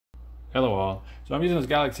Hello all. So I'm using this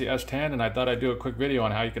Galaxy S10 and I thought I'd do a quick video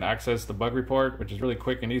on how you can access the bug report, which is really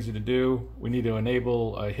quick and easy to do. We need to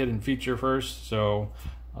enable a hidden feature first, so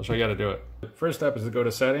I'll show you how to do it. The first step is to go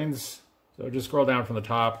to settings. So just scroll down from the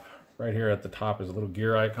top. Right here at the top is a little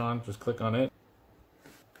gear icon. Just click on it.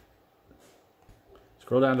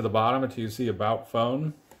 Scroll down to the bottom until you see About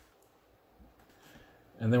Phone.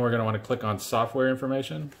 And then we're going to want to click on Software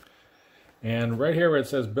Information. And right here where it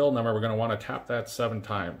says build number, we're going to want to tap that 7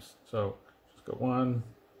 times. So just go 1,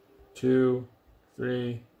 2,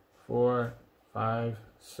 3, 4, 5,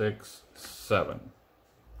 6, 7.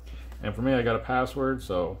 And for me, I got a password,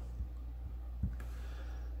 so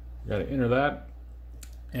you got to enter that.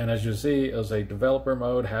 And as you see, it'll say developer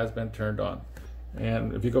mode has been turned on.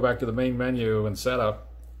 And if you go back to the main menu and setup,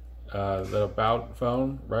 the About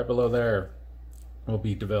Phone, right below there will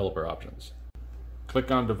be developer options. Click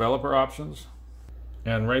on developer options,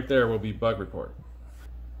 and right there will be bug report.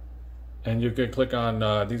 And you can click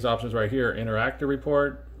on these options right here, interactive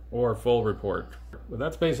report or full report. But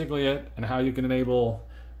that's basically it, and how you can enable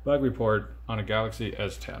bug report on a Galaxy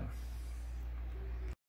S10.